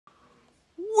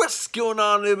What's going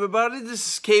on, everybody? This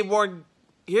is K-Born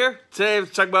here. Today we're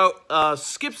talking about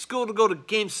skip school to go to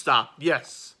Gamestop.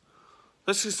 Yes.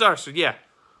 Let's get started. So, yeah.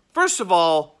 First of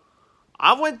all,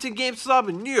 I went to Gamestop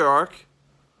in New York.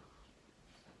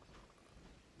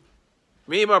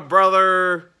 Me and my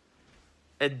brother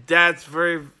and Dad's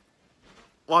very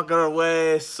walking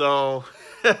away, so...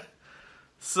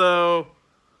 my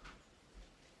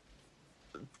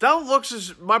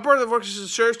brother works at the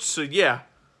church, so yeah.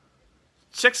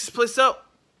 Checks his place out.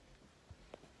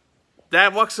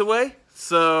 Dad walks away,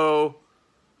 so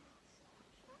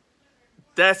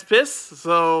Dad's pissed.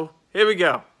 So here we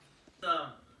go.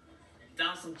 Down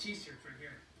some t-shirts right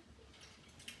here.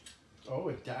 Oh,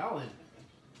 a Dallin.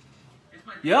 It's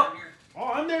my Yep. down here.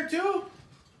 Oh, I'm there too.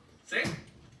 See?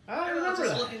 I remember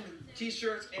just that. looking at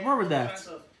t-shirts and I remember all that. kinds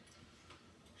of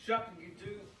shopping you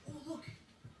do. Oh look.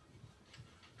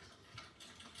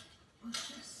 What's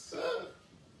this?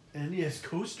 NES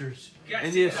coasters. Yes,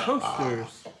 NES yeah.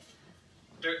 coasters.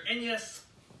 They're NES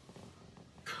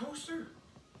coaster?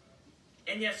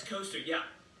 NES coaster, yeah.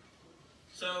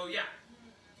 So yeah.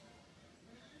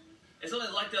 It's only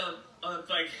like the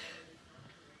like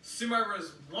Super Mario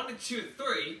Bros. 1 and 2 and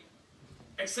 3.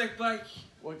 Except like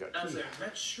as a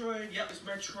Metroid, yep, it's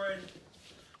Metroid.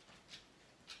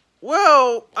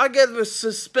 Well, I get the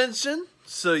suspension.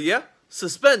 So yeah,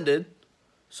 suspended.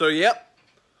 So yep.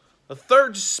 The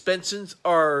third suspensions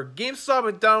are GameStop,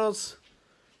 McDonald's,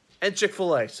 and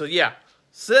Chick-fil-A. So yeah,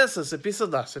 so this is a piece of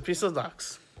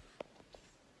nuts,